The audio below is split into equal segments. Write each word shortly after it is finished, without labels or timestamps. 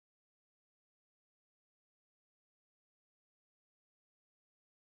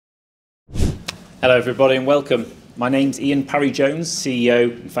Hello everybody and welcome. My name's Ian Parry-Jones,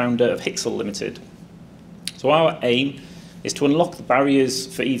 CEO and founder of Hixal Limited. So our aim is to unlock the barriers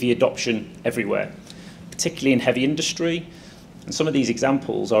for EV adoption everywhere, particularly in heavy industry, and some of these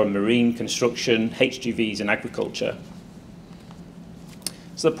examples are in marine, construction, HGVs and agriculture.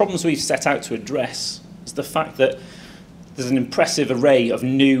 So the problems we've set out to address is the fact that there's an impressive array of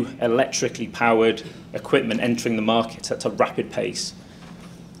new electrically powered equipment entering the market at a rapid pace.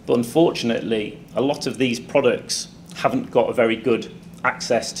 But unfortunately, a lot of these products haven't got a very good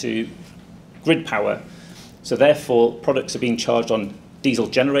access to grid power. So therefore, products are being charged on diesel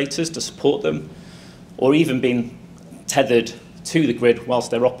generators to support them, or even being tethered to the grid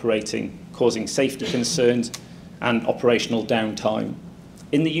whilst they're operating, causing safety concerns and operational downtime.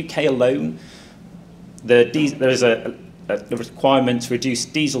 In the UK alone, there is a requirement to reduce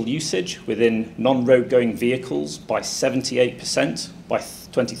diesel usage within non-road going vehicles by 78% by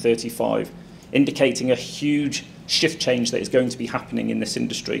 2035, indicating a huge shift change that is going to be happening in this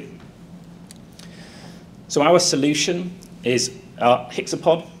industry. So our solution is our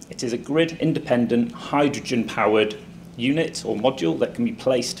Hixapod. It is a grid-independent, hydrogen-powered unit or module that can be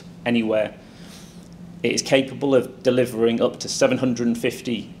placed anywhere. It is capable of delivering up to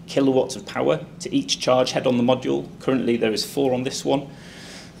 750 kilowatts of power to each charge head on the module. Currently there is 4 on this one.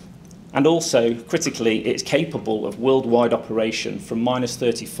 And also, critically, it's capable of worldwide operation from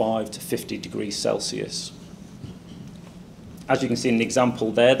 -35 to 50 degrees Celsius. As you can see in the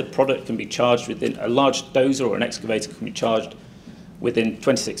example there, the product can be charged within a large dozer or an excavator can be charged within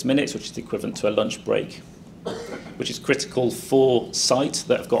 26 minutes, which is equivalent to a lunch break, which is critical for sites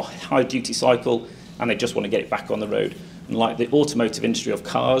that have got a high duty cycle and they just want to get it back on the road. And like the automotive industry of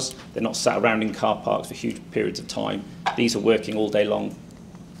cars, they're not sat around in car parks for huge periods of time. These are working all day long.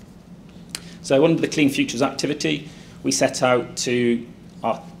 So under the Clean Futures activity, we set out to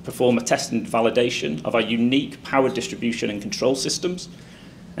perform a test and validation of our unique power distribution and control systems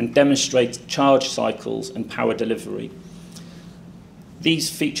and demonstrate charge cycles and power delivery. These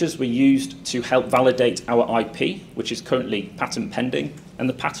features were used to help validate our IP, which is currently patent pending, and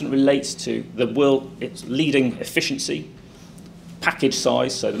the patent relates to its leading efficiency, package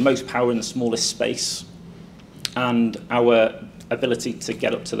size, so the most power in the smallest space, and our ability to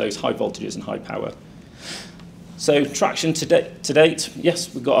get up to those high voltages and high power. So traction to date,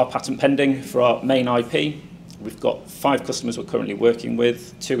 yes, we've got our patent pending for our main IP. We've got 5 customers we're currently working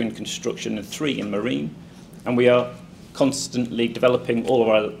with, 2 in construction and 3 in marine, and we are constantly developing all of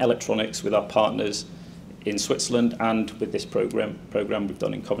our electronics with our partners in Switzerland and with this program we've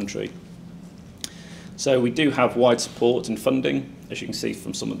done in Coventry. So we do have wide support and funding, as you can see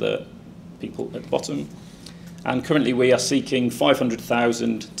from some of the people at the bottom. And currently we are seeking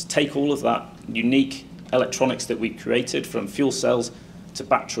 500,000 to take all of that unique electronics that we created, from fuel cells to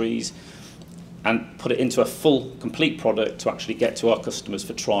batteries, and put it into a full, complete product to actually get to our customers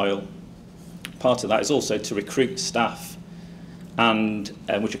for trial. Part of that is also to recruit staff, and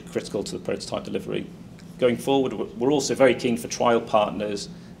which are critical to the prototype delivery. Going forward, we're also very keen for trial partners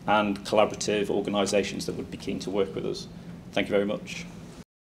and collaborative organisations that would be keen to work with us. Thank you very much.